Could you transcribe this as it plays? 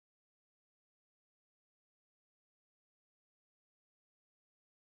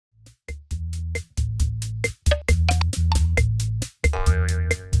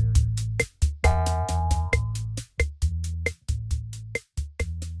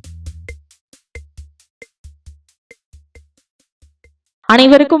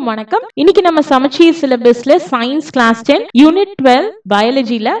அனைவருக்கும் வணக்கம். இன்னைக்கு நம்ம சமச்சீர் சிலபஸ்ல science class 10 unit 12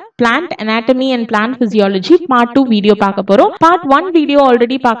 பயாலஜில plant anatomy and plant physiology part 2 video பார்க்க போறோம். பார்ட் 1 வீடியோ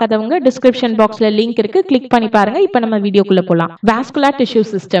ஆல்ரெடி பார்க்காதவங்க டிஸ்கிரிப்ஷன் பாக்ஸ்ல லிங்க் இருக்கு, கிளிக் பண்ணி பாருங்க. இப்போ நம்ம வீடியோக்குள்ள போலாம். Vascular tissue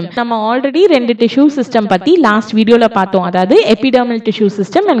system. நம்ம ஆல்ரெடி ரெண்டு டிஷ்யூ சிஸ்டம் பத்தி லாஸ்ட் வீடியோல பார்த்தோம். அதாவது epidermal tissue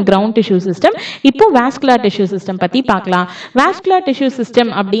system and ground tissue system. இப்போ வாஸ்குலர் டிஷ்யூ சிஸ்டம் பத்தி பார்க்கலாம். வாஸ்குலர் டிஷ்யூ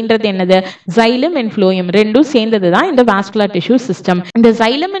சிஸ்டம் அப்படின்றது என்னது? xylem and phloem ரெண்டும் சேர்ந்தது தான் இந்த வாஸ்குலர் டிஷ்யூ சிஸ்டம். இந்த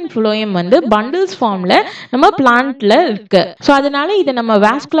xylem and phloem வந்து bundles ஃபார்ம்ல நம்ம பிளான்ட்ல இருக்கு. சோ அதனால இத நம்ம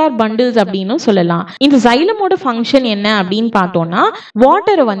வாஸ்குலர் bundles அப்படினு சொல்லலாம். இந்த xylemோட ஃபங்க்ஷன் என்ன அப்படினு பார்த்தோம்னா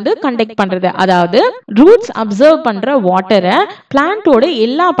வாட்டரை வந்து கண்டக்ட் பண்றது. அதாவது ரூட்ஸ் அப்சர்வ் பண்ற வாட்டரை பிளான்ட்டோட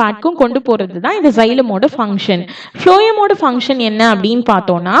எல்லா பார்ட்க்கும் கொண்டு போறது தான் இந்த xylemோட ஃபங்க்ஷன். phloemோட ஃபங்க்ஷன் என்ன அப்படினு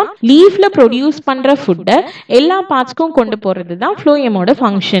பார்த்தோம்னா லீஃப்ல ப்ரொடியூஸ் பண்ற ஃபுட்டை எல்லா பார்ட்ஸ்க்கும் கொண்டு போறது தான் phloemோட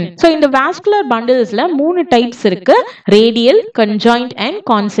ஃபங்க்ஷன். சோ இந்த வாஸ்குலர் bundlesல மூணு டைப்ஸ் இருக்கு. Radial, conjoint and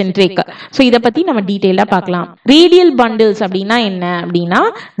concentric. So இத பத்தி நம்ம டீடைலா பார்க்கலாம். ரேடியல் bundles அப்படினா என்ன அப்படினா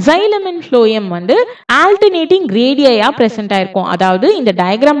xylem and phloem வந்து ஆல்டர்னேட்டிங் ரேடியா பிரசன்ட் ஆயிருக்கும். அதாவது இந்த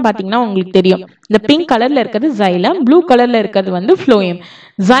டயகிராம் பாத்தீங்கன்னா உங்களுக்கு தெரியும். இந்த பிங்க் கலர்ல இருக்கிறது xylem, ப்ளூ கலர்ல இருக்கிறது வந்து phloem.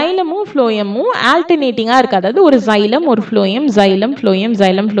 xylemமும் phloemமும் ஆல்டர்னேட்டிங்கா இருக்கு. அதாவது ஒரு xylem ஒரு phloem, xylem phloem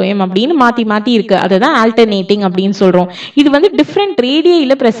xylem phloem அப்படின்னு மாத்தி மாத்தி இருக்கு. அதுதான் ஆல்டர்னேட்டிங் அப்படின்னு சொல்றோம். இது வந்து டிஃபரெண்ட்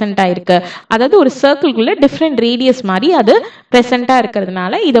ரேடியில பிரசன்ட் ஆயிருக்கு. அதாவது ஒரு சர்க்கிள்குள்ள டிஃபரெண்ட் ரேடியஸ் மாதிரி அது பிரசன்டா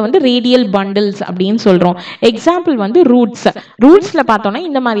இருக்கிறதுனால இதை வந்து ரேடியல் bundles அப்படின்னு சொல்றோம். எக்ஸாம்பிள் வந்து ரூட்ஸ். ரூட்ஸ்ல பார்த்தோம்னா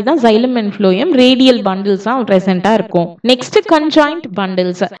இந்த மாதிரி தான் xylem and phloem radial bundles தான் பிரசன்டா இருக்கும். Next conjoint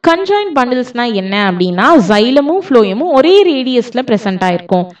bundles. conjoint bundlesனா என்ன அப்படின்னா xylemமும் phloemமும் ஒரே ரேடியஸ்ல பிரசன்ட்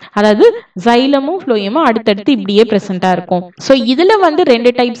ஆயிருக்கும். அதாவது xylemமும் phloemமும் அடுத்தடுத்து இப்படியே பிரசன்டா இருக்கும். சோ இதுல வந்து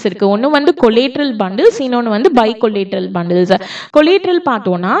ரெண்டு டைப்ஸ் இருக்கு. ஒன்னு வந்து collateral bundles, இன்னொன்னு வந்து bicollateral bundles. collateral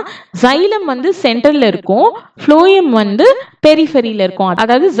பார்த்தோம்னா xylem வந்து சென்டர்ல இருக்கும், phloem வந்து பெரிஃபெரியில இருக்கும்.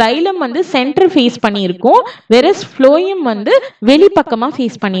 அதாவது xylem வந்து சென்டர் ஃபேஸ் பண்ணி இருக்கும், whereas phloem வந்து வெளிப்பக்கமா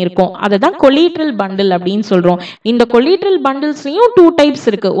ஃபேஸ் பண்ணி இருக்கும். அதுதான் collateral bundle அப்படின்னு சொல்றோம். இந்த collateral bundlesலயும் டூ டைப்ஸ்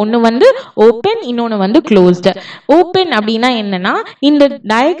இருக்கு. ஒன்னு வந்து ஓபன், இன்னொன்னு வந்து க்ளோஸ்ட். ஓபன் அப்படின்னா என்னன்னா இந்த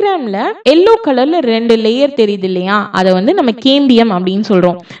டயகிராம்ல எல்லோ கலர்ல ரெண்டு லேயர் தெரியுது இல்லையா, அதை வந்து நம்ம கேம்பியம் அப்படின்னு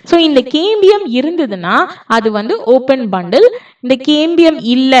சொல்றோம். சோ இந்த கேம்பியம் இருந்ததுன்னா அது வந்து ஓபன் பண்டில். இந்த கேம்பியம்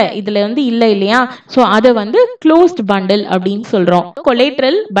இல்ல, இதுல வந்து இல்ல இல்லையா, சோ அதை வந்து க்ளோஸ்ட் பண்டில் அப்படின்னு சொல்றோம்.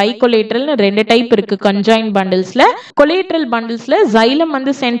 கொலேட்ரல், பைகொலேட்ரல் ரெண்டு டைப் இருக்கு கன்ஜாயின்ட் பண்டில்ஸ்ல. கொலேட்ரல் பண்டில்ஸ்ல xylem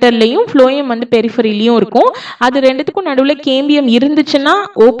வந்து சென்டர்லயும் phloem வந்து பெரிஃபெரியிலயும் இருக்கும். அது ரெண்டுத்துக்கும் நடுவுல கேம்பியம் இருந்துச்சுன்னா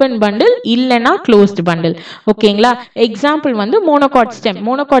ஓபன் பண்டில், இல்லனா க்ளோஸ்ட் பண்டில். ஓகேங்களா? எக்ஸாம்பிள் வந்து மோனோகாட் ஸ்டெம்.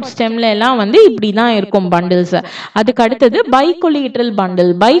 மோனோகாட் ஸ்டெம்ல எல்லாம் வந்து இப்படிதான் இருக்கும் பண்டில்ஸ். அதுக்கு அடுத்தது பைகொலேட்ரல்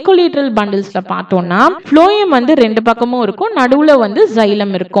பண்டில். பைகொலேட்ரல் பண்டில்ஸ்ல பார்த்தோம்னா phloem வந்து ரெண்டு பக்கமும் இருக்கும், நடுவுல வந்து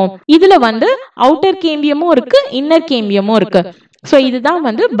xylem இருக்கும். இதுல வந்து அவுட்டர் கேம்பியமும் இருக்கு, இன்னர் கேம்பியமும் இருக்கு. சோ இதுதான்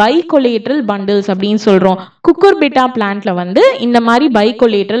வந்து பைகொலேட்ரல் பண்டில்ஸ் அப்படின்னு சொல்றோம். குக்குர்பிட்டா பிளான்ட்ல வந்து இந்த மாதிரி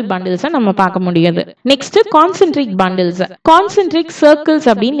பைகொலேட்ரல் பண்டில்ஸ் நம்ம பார்க்க முடியாது. Next concentric bundles. Concentric circles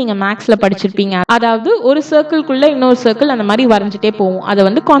அப்படின்னு நீங்க மேக்ஸ்ல படிச்சிருப்பீங்க. அதாவது ஒரு சர்க்கிள்குள்ள இன்னொரு சர்க்கிள் அந்த மாதிரி வரைஞ்சிட்டே போவோம். அதை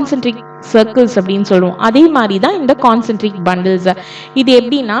வந்து கான்சென்ட்ரிக் சர்க்கிள்ஸ் அப்படின்னு சொல்லுவோம். அதே மாதிரி தான் இந்த கான்சென்ட்ரிக் பண்டில்ஸ். இது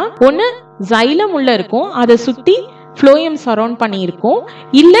எப்படின்னா ஒன்னு xylem உள்ள இருக்கும், அதை சுத்தி phloem சரவுண்ட் பண்ணி இருக்கும்,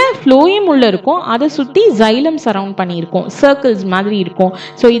 இல்ல phloem உள்ள இருக்கும், அதை சுத்தி xylem சரவுண்ட் பண்ணி இருக்கும். சர்க்கிள்ஸ் மாதிரி இருக்கும்.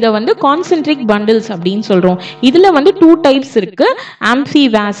 சோ இத வந்து கான்சென்ட்ரிக் பண்டில்ஸ் அப்படின்னு சொல்றோம். இதுல வந்து டூ டைப்ஸ் இருக்கு.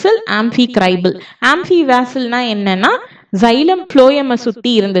 ஆம்பிவாசல், ஆம்பிகிரைபிள். ஆம்பிவாசல்னா என்னன்னா xylem phloem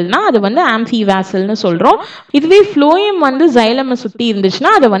சுத்தி இருந்ததுன்னா அது வந்து ஆம்பிவாசல்னு சொல்றோம். இதுவே phloem வந்து xylem சுத்தி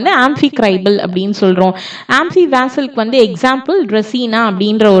இருந்துச்சுன்னா அது வந்து ஆம்பிகிரைபிள் அப்படின்னு சொல்றோம். ஆம்பிவாசலுக்கு வந்து எக்ஸாம்பிள் ட்ரெசீனா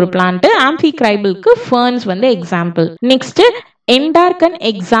அப்படின்ற ஒரு பிளான்ட், ஆம்பிகிரைபிளுக்கு ferns வந்து example. Next Endarch and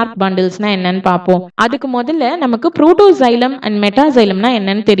Exarch bundlesனா என்னன்னு பார்ப்போம். அதுக்கு முதல்ல நமக்கு புரோட்டோசைலம் அண்ட் மெட்டாசைலம்னா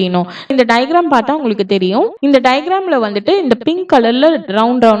என்னன்னு தெரியணும். இந்த டயகிராம் பார்த்தா உங்களுக்கு தெரியும். இந்த டயகிராம்ல வந்துட்டு இந்த பிங்க் கலர்ல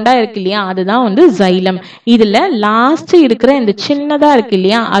ரவுண்ட் ரவுண்டா இருக்கு இல்லையா, அதுதான் வந்து xylem. இதுல லாஸ்ட் இருக்கிற இந்த சின்னதா இருக்கு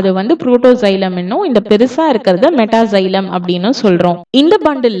இல்லையா, அது வந்து புரோட்டோசைலம் என்னும், இந்த பெருசா இருக்கிறத மெட்டாசைலம் அப்படின்னு சொல்றோம். இந்த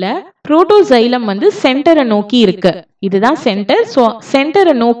பண்டில்ல புரோட்டோசைலம் வந்து சென்டரை நோக்கி இருக்கு. இதுதான் சென்டர். சோ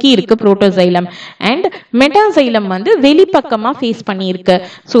சென்டரை நோக்கி இருக்கு புரோட்டோசைலம். அண்ட் மெட்டாசைலம் வந்து வெளிப்பக்கமா ஃபேஸ் பண்ணி இருக்கு.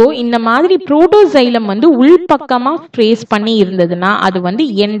 சோ இந்த மாதிரி புரோட்டோசைலம் வந்து உள்பக்கமா ஃபேஸ் பண்ணி இருந்ததுன்னா அது வந்து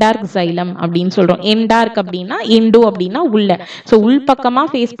எண்டார்க் xylem அப்படின்னு சொல்றோம். எண்டார்க் அப்படின்னா எண்டோ அப்படின்னா உள்ள. சோ உள்பக்கமா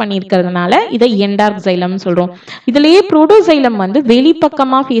ஃபேஸ் பண்ணி இருக்கிறதுனால இதை எண்டார்க் xylem சொல்றோம். இதுலயே புரோட்டோசைலம் வந்து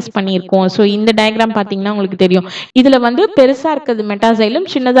வெளிப்பக்கமா ஃபேஸ் பண்ணி இருக்கும். சோ இந்த டயகிராம் பாத்தீங்கன்னா உங்களுக்கு தெரியும். இதுல வந்து பெருசா இருக்கிறது மெட்டாசைலம்,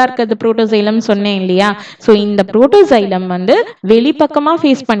 சின்னதா இருக்கிறது இருக்கிறது புரோட்டோசைலம் சொன்னேன் இல்லையா? சோ இந்த புரோட்டோசைலம் வந்து வெளிப்பக்கமா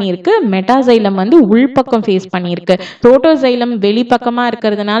ஃபேஸ் பண்ணியிருக்கு, மெட்டாசைலம் வந்து உள்பக்கம் ஃபேஸ் பண்ணியிருக்கு. புரோட்டோசைலம் வெளிப்பக்கமா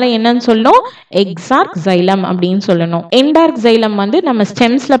இருக்கிறதுனால என்னன்னு சொல்லணும்? எக்ஸார்க் சைலம் அப்படின்னு சொல்லணும். எண்டார்க் சைலம் வந்து நம்ம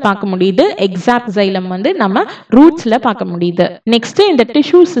ஸ்டெம்ஸ்ல பார்க்க முடியுது, எக்ஸார்க் சைலம் வந்து நம்ம ரூட்ஸ்ல பார்க்க முடியுது. நெக்ஸ்ட் இந்த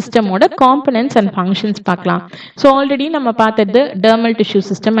டிஷ்யூ சிஸ்டமோட காம்பனன்ட்ஸ் அண்ட் ஃபங்க்ஷன்ஸ் பார்க்கலாம். சோ ஆல்ரெடி நம்ம பார்த்தது dermal tissue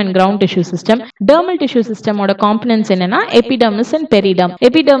system and ground tissue system. Dermal tissue சிஸ்டமோட components என்னன்னா எபிடர்மிஸ் அண்ட் பெரிடர்ம்.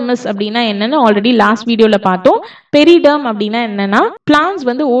 எபிடர்மிஸ் அப்படின்னா என்னன்னு ஆல்ரெடி லாஸ்ட் வீடியோல பார்த்தோம். பெரிடர்ம் அப்படின்னா என்னன்னா பிளான்ஸ்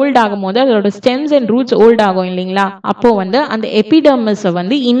வந்து ஓல்ட் ஆகும் போது அதோட ஸ்டெம்ஸ் அண்ட் ரூட்ஸ் ஓல்ட் ஆகும் இல்லைங்களா? அப்போ வந்து அந்த எபிடர்மிஸ்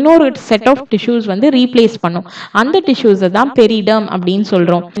வந்து இன்னொரு செட் ஆஃப் டிஷ்யூஸ் வந்து ரீப்ளேஸ் பண்ணும். அந்த டிஷ்யூஸ் தான் பெரிடர்ம் அப்படின்னு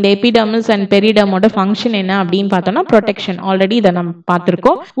சொல்றோம். இந்த எபிடர்மிஸ் அண்ட் பெரிடர்மோட ஃபங்க்ஷன் என்ன அப்படின்னு பார்த்தோம்னா ப்ரொடெக்ஷன். ஆல்ரெடி இதை நம்ம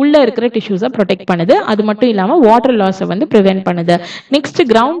பார்த்திருக்கோம். உள்ள இருக்கிற டிஷ்யூஸை ப்ரொடெக்ட் பண்ணுது. அது மட்டும் இல்லாம வாட்டர் லாஸை வந்து ப்ரிவென்ட் பண்ணுது. Next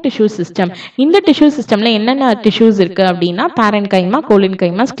ground tissue system. இந்த டிஷ்யூ சிஸ்டம்ல என்னென்ன டிஷ்யூஸ் இருக்கு அப்படின்னா பேரன்கைமா,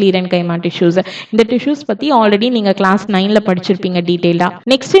 கோலின்கைமா, ஸ்க்ளீரன்கைமா டிஷ்யூஸ். இந்த டிஷ்யூஸ் பத்தி ஆல்ரெடி நீங்க கிளாஸ் 9ல படிச்சிருப்பீங்க டீடைலா.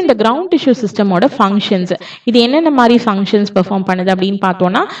 நெக்ஸ்ட் இந்த கிரவுண்ட் டிஷ்யூ சிஸ்டமோட ஃபங்க்ஷன்ஸ். இது என்னென்ன மாதிரி ஃபங்க்ஷன்ஸ் பெர்ஃபார்ம் பண்ணுது அப்படின்னு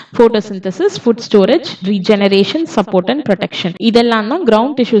பார்த்தோம்னா photosynthesis, food storage, regeneration, support and protection. இதெல்லாம் தான்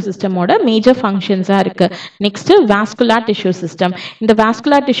கிரவுண்ட் டிஷ்யூ சிஸ்டமோட மேஜர் ஃபங்க்ஷன்ஸா இருக்கு. Next vascular tissue system. இந்த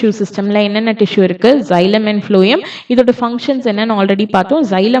வாஸ்குலர் டிஷ்யூ சிஸ்டம்ல என்னென்ன டிஷ்யூ இருக்கு? Xylem and Phloem. இதோட ஃபங்க்ஷன்ஸ் என்னன்னு ஆல்ரெடி பார்த்தோம்.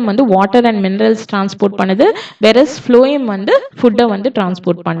 Xylem வந்து வாட்டர் அண்ட் மினரல்ஸ் டிரான்ஸ்போர்ட் பண்ணுது, whereas Phloem வந்து ஃபுட்டை வந்து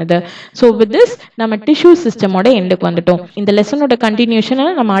டிரான்ஸ்போர்ட் பண்ணுது. ஸோ வித் திஸ் நம்ம டிஷ்யூ சிஸ்டமோட எண்டுக்கு வந்துட்டோம். இந்த லெசனோட கண்டினியூஷனை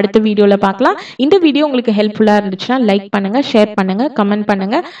நம்ம அடுத்த வீடியோல பார்க்கலாம். இந்த வீடியோ உங்களுக்கு ஹெல்ப்ஃபுல்லா இருந்துச்சுன்னா லைக் பண்ணுங்க, ஷேர் பண்ணுங்க, கமெண்ட்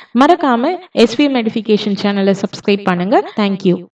பண்ணுங்க. மறக்காம எஸ்விஎம் எடிஃபிகேஷன் சேனலை சப்ஸ்கிரைப் பண்ணுங்க. தேங்க்யூ.